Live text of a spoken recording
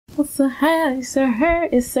It's the hair, it's the hair,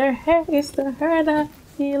 it's the hair, it's the hair that I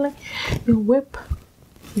feel like you whip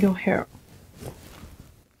your hair.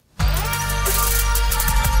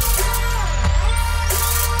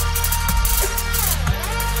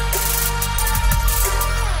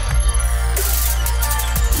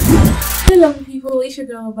 Hello people, it's your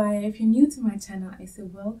girl Obaa Yaa. If you're new to my channel, I say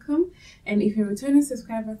welcome, and if you're a returning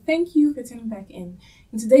subscriber, thank you for tuning back in.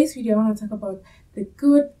 In today's video, I want to talk about the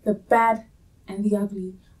good, the bad, and the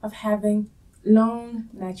ugly of having long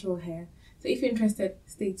natural hair. So if you're interested,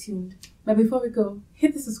 stay tuned. But before we go,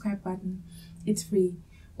 hit the subscribe button. It's free.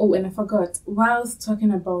 Oh, and I forgot, whilst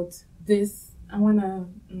talking about this, I want to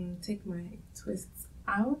take my twists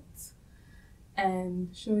out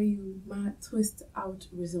and show you my twist out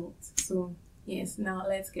results. So yes, now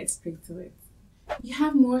let's get straight to it. You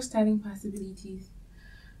have more styling possibilities,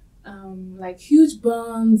 like huge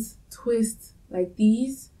buns, twists like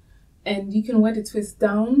these, and you can wear the twist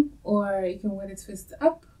down or you can wear the twist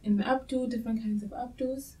up in the updo, different kinds of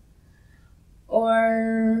updos,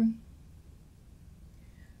 or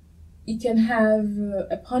you can have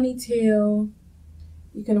a ponytail.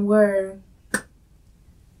 You can wear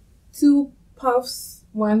two puffs,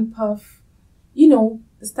 one puff. You know,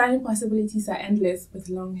 the styling possibilities are endless with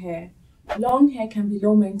long hair. Long hair can be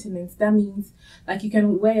low maintenance. That means like you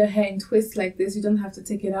can wear your hair in twists like this. You don't have to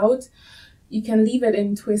take it out. You can leave it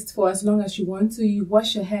in twist for as long as you want to. You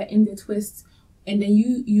wash your hair in the twist and then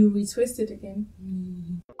you retwist it again.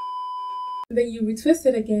 Then you retwist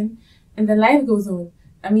it again and then life goes on.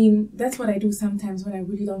 I mean, that's what I do sometimes when I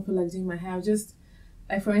really don't feel like doing my hair. I'll just,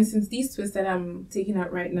 like for instance, these twists that I'm taking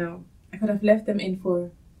out right now, I could have left them in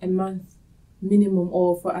for a month minimum,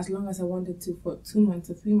 or for as long as I wanted to, for 2 months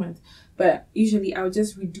or 3 months. But usually I'll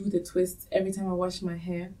just redo the twist every time I wash my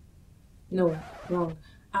hair. No, wrong.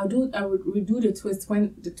 I would redo the twist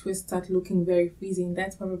when the twists start looking very freezing.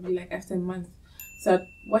 That's probably like after a month. So I'd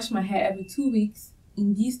wash my hair every 2 weeks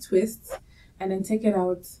in these twists and then take it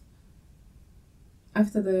out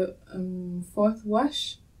after the fourth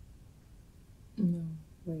wash. No,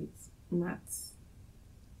 wait, maths.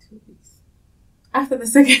 2 weeks. After the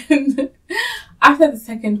second after the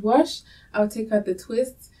second wash, I'll take out the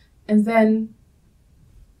twist and then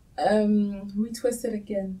retwist it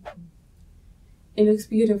again. It looks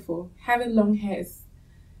beautiful. Having long hair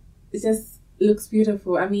it just looks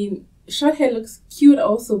beautiful. I mean, short hair looks cute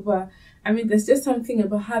also, but I mean, there's just something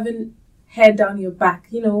about having hair down your back.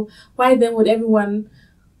 You know, why then would everyone,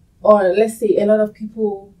 or let's say a lot of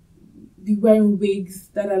people, be wearing wigs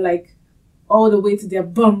that are like all the way to their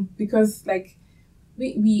bum? Because like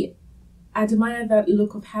we admire that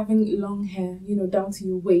look of having long hair, you know, down to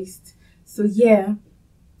your waist. So yeah,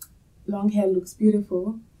 long hair looks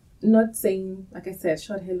beautiful. Not saying, like I said,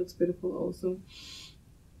 short hair looks beautiful also.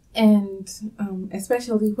 And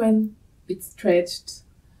especially when it's stretched,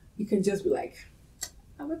 you can just be like,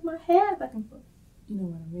 I whip my hair back and forth. You know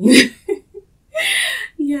what I mean?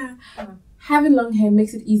 Yeah. Having long hair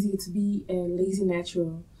makes it easier to be a lazy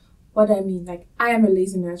natural. What I mean, like, I am a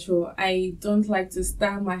lazy natural. I don't like to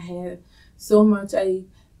style my hair so much. I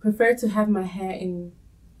prefer to have my hair in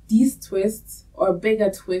these twists or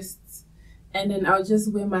bigger twists, and then I'll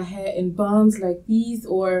just wear my hair in buns like these,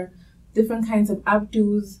 or different kinds of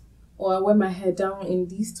updos, or wear my hair down in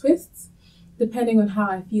these twists, depending on how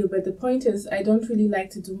I feel. But the point is, I don't really like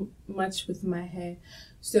to do much with my hair,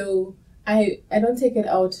 so I don't take it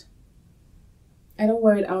out. I don't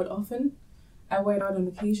wear it out often. I wear it out on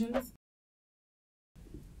occasions.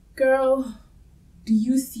 Girl, do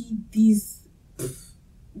you see these?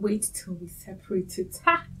 Wait till we separate it.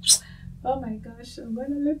 Ha! Oh my gosh, I'm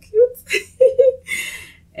gonna look cute.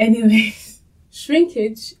 Anyways,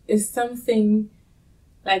 shrinkage is something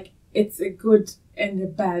like, it's a good and a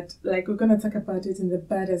bad. Like, we're gonna talk about it in the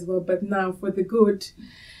bad as well, but now for the good.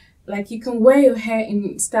 Like, you can wear your hair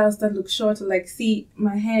in styles that look shorter. Like, see,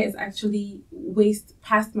 my hair is actually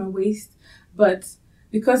past my waist, but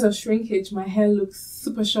because of shrinkage, my hair looks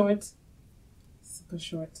super short.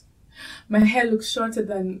 My hair looks shorter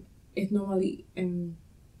than it normally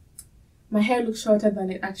my hair looks shorter than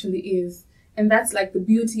it actually is, and that's like the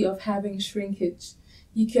beauty of having shrinkage.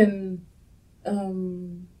 You can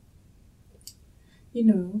you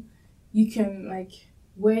know, you can like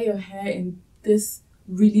wear your hair in this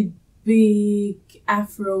really big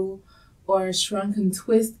afro or shrunken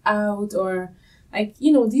twist out, or like,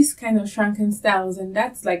 you know, these kind of shrunken styles. And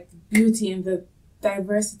that's like the beauty and the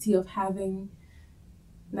diversity of having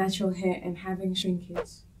natural hair and having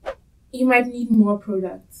shrinkage. You might need more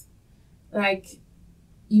products. Like,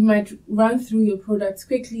 you might run through your products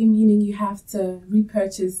quickly, meaning you have to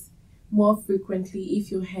repurchase more frequently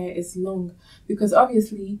if your hair is long, because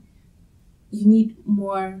obviously you need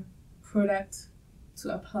more product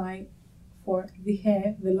to apply for the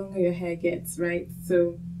hair the longer your hair gets, right?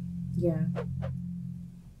 So yeah,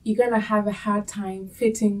 you're gonna have a hard time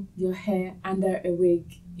fitting your hair under a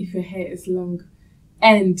wig if your hair is long,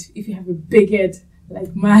 and if you have a big head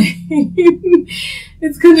like mine.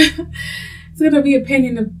 It's gonna be a pain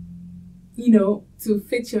in the, to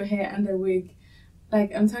fit your hair under a wig.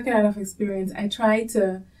 Like, I'm talking out of experience. I try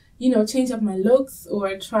to, change up my looks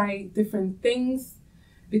or try different things,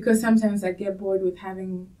 because sometimes I get bored with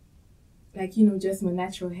having, like, just my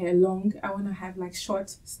natural hair long. I want to have like short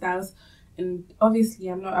styles, and obviously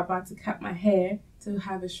I'm not about to cut my hair to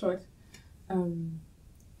have a short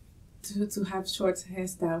to have short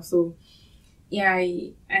hairstyle. So yeah,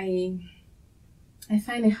 I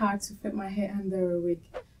find it hard to fit my hair under a wig.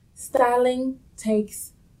 Styling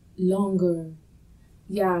takes longer.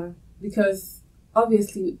 Yeah, because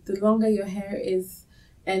obviously the longer your hair is,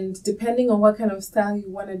 and depending on what kind of style you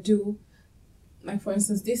want to do, like for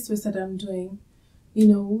instance this twist that I'm doing,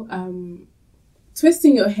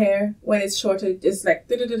 twisting your hair when it's shorter, just like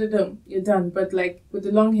you're done. But like with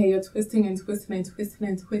the long hair, you're twisting and twisting and twisting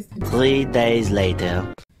and twisting. 3 days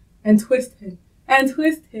later. And twisting and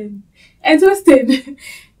twisting and twisting.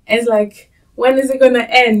 It's like, when is it gonna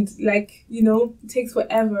end? Like, it takes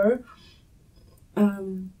forever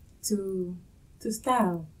to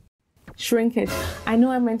style. Shrinkage. I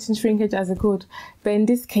know I mentioned shrinkage as a good, but in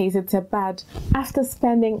this case it's a bad. After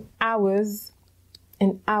spending hours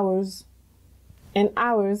and hours and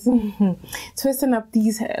hours twisting up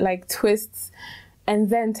these like twists, and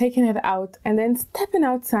then taking it out, and then stepping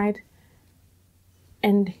outside,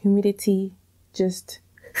 and humidity just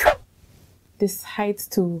decides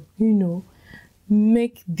to,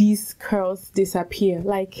 make these curls disappear.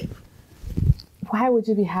 Like, why would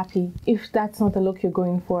you be happy if that's not the look you're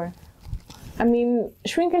going for? I mean,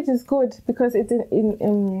 shrinkage is good because it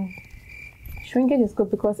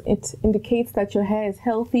indicates that your hair is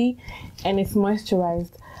healthy and it's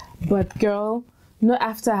moisturized. But girl, not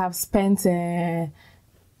after I have spent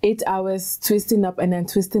 8 hours twisting up and then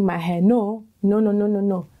twisting my hair. No.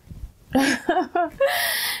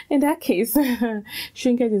 In that case,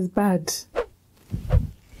 shrinkage is bad.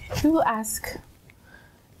 People ask,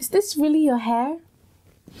 is this really your hair?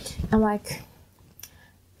 I'm like,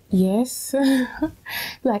 yes.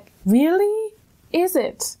 Like, really? Is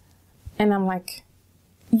it? And I'm like,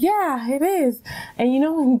 yeah, it is.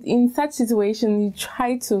 And in such situations, you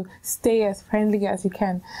try to stay as friendly as you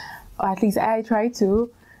can. Or at least I try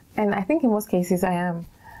to. And I think in most cases I am.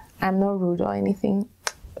 I'm not rude or anything.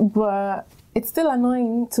 But it's still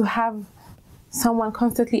annoying to have someone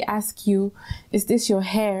constantly ask you, is this your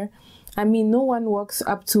hair? I mean, no one walks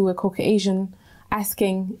up to a Caucasian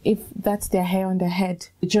asking if that's their hair on their head.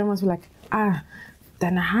 The Germans were like,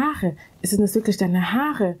 deine Haare. Is es wirklich deine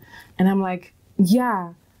Haare? And I'm like,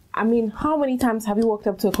 yeah. I mean, how many times have you walked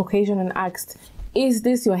up to a Caucasian and asked, is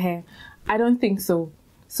this your hair? I don't think so.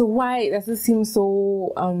 So why does it seem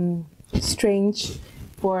so strange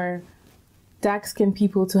for dark-skinned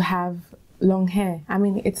people to have long hair? I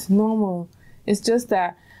mean, it's normal. It's just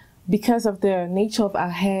that because of the nature of our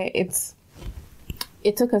hair, it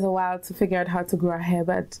took us a while to figure out how to grow our hair,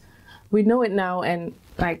 but we know it now. And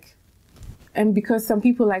because some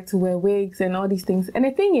people like to wear wigs and all these things. And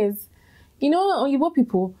the thing is, Oyibo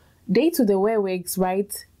people, they wear wigs,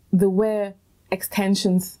 right? They wear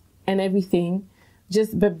extensions and everything.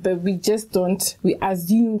 But we just don't. We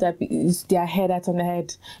assume that it's their hair that's on the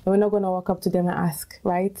head, and we're not gonna walk up to them and ask,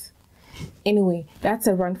 right? Anyway, that's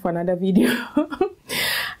a rant for another video.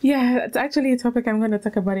 Yeah, it's actually a topic I'm gonna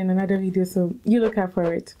talk about in another video, so you look out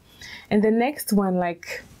for it. And the next one,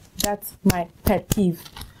 like, that's my pet peeve.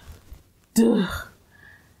 Duh.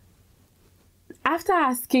 After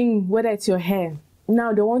asking whether it's your hair,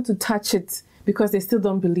 now they want to touch it because they still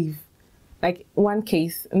don't believe. Like one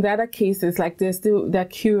case, and the other case is like they're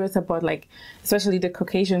curious about, like, especially the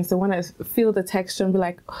Caucasians, they want to feel the texture and be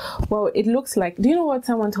like, well, it looks like, do you know what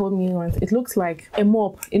someone told me once? It looks like a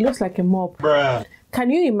mop. It looks like a mop. Bruh. Can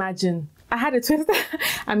you imagine? I had a twist.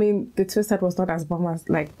 I mean, the Twistout was not as bomb as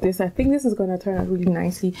like this. I think this is going to turn out really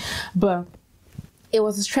nicely, but it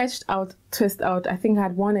was a stretched out twist out. I think I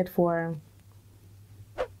had worn it for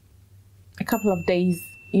a couple of days,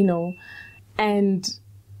 and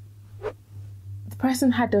the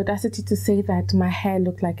person had the audacity to say that my hair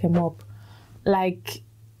looked like a mop. Like,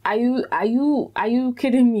 are you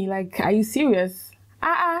kidding me? Like, are you serious?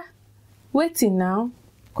 Waiting now.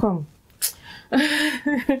 Come.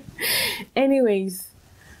 Anyways,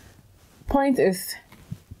 point is,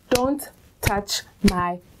 don't touch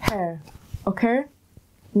my hair, okay?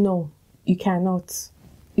 No, you cannot.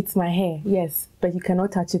 It's my hair, yes, but you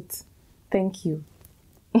cannot touch it. Thank you.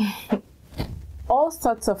 All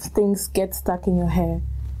sorts of things get stuck in your hair.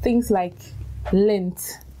 Things like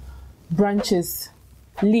lint, branches,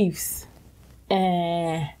 leaves,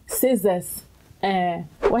 scissors,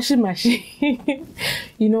 washing machine.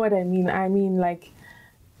 You know what I mean? I mean, like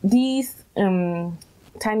these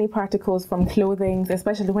tiny particles from clothing,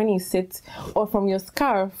 especially when you sit, or from your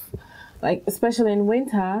scarf, like especially in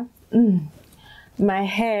winter. My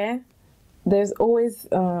hair, there's always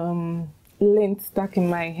lint stuck in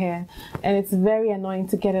my hair, and it's very annoying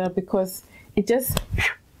to get it up because it just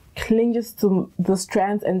clinges to the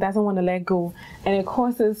strands and doesn't want to let go, and it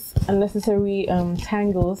causes unnecessary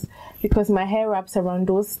tangles because my hair wraps around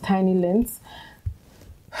those tiny lints,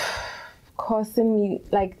 causing me,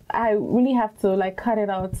 like, I really have to like cut it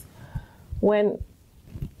out when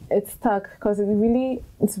it's stuck because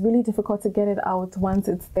it's really difficult to get it out once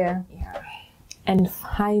it's there. Yeah. And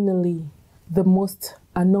finally, the most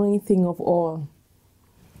annoying thing of all,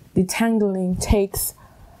 detangling takes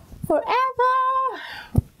forever.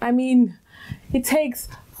 I mean, it takes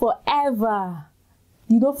forever.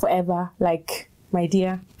 You know, forever, like, my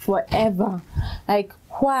dear, forever. Like,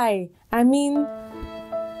 why? I mean,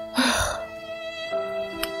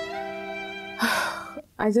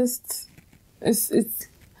 I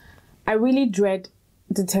really dread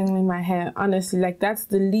detangling my hair, honestly. Like, that's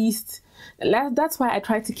the least. That's why I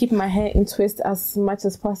try to keep my hair in twist as much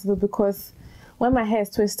as possible, because when my hair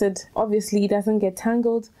is twisted, obviously it doesn't get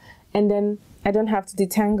tangled, and then I don't have to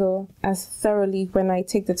detangle as thoroughly when I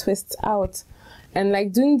take the twists out. And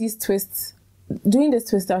like doing this twist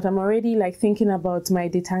out, I'm already like thinking about my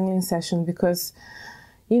detangling session, because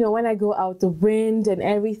you know, when I go out, the wind and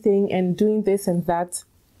everything, and doing this and that,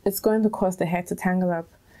 it's going to cause the hair to tangle up,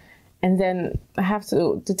 and then I have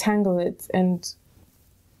to detangle it, and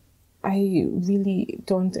I really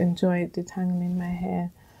don't enjoy detangling my hair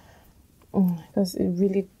because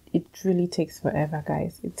it really takes forever,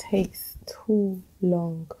 guys. It takes too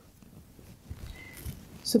long.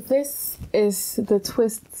 So this is the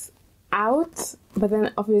twists out, but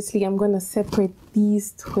then obviously I'm going to separate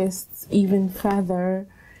these twists even further,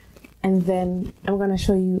 and then I'm going to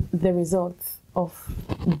show you the results of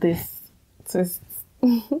this twist.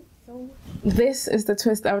 So this is the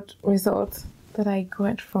twist out result that I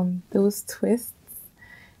got from those twists,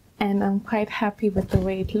 and I'm quite happy with the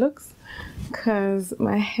way it looks because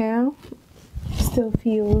my hair still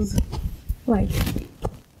feels like,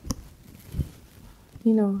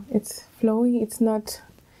 you know, it's flowy, it's not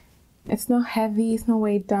heavy, it's not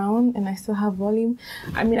weighed down, and I still have volume.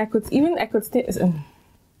 I mean, I could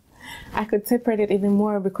separate it even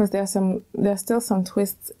more because there's still some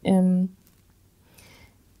twists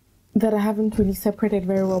that I haven't really separated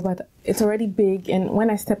very well, but it's already big, and when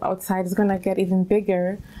I step outside it's gonna get even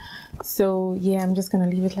bigger. So yeah, I'm just gonna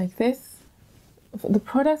leave it like this. The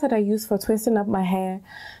product that I use for twisting up my hair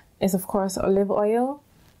is of course olive oil.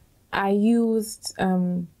 I used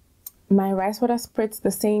my rice water spritz, the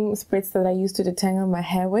same spritz that I used to detangle my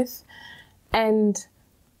hair with, and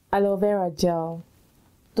aloe vera gel.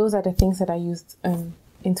 Those are the things that I used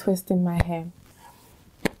in twisting my hair.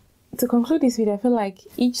 To conclude this video, I feel like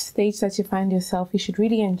each stage that you find yourself, you should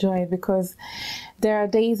really enjoy it, because there are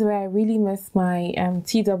days where I really miss my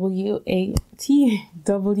TWA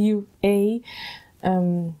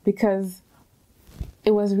because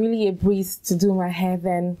it was really a breeze to do my hair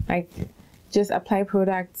then. Like, just apply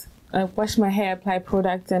product, wash my hair, apply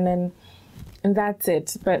product, and that's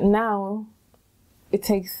it. But now it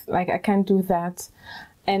takes, like, I can't do that.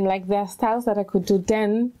 And like, there are styles that I could do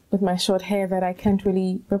then with my short hair that I can't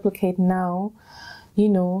really replicate now, you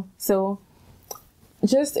know. So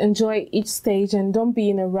just enjoy each stage and don't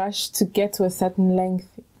be in a rush to get to a certain length.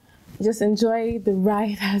 Just enjoy the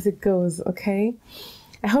ride as it goes, okay?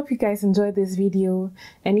 I hope you guys enjoyed this video,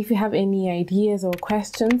 and if you have any ideas or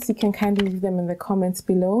questions, you can kindly leave them in the comments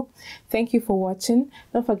below. Thank you for watching.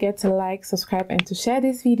 Don't forget to like, subscribe, and to share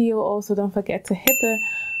this video. Also, don't forget to hit the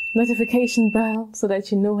notification bell so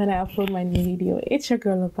that you know when I upload my new video. It's your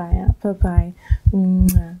girl Obaa Yaa. Bye bye.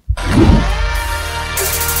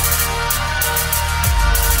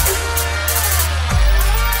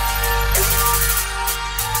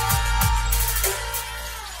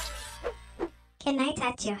 Can I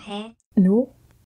touch your hair? No.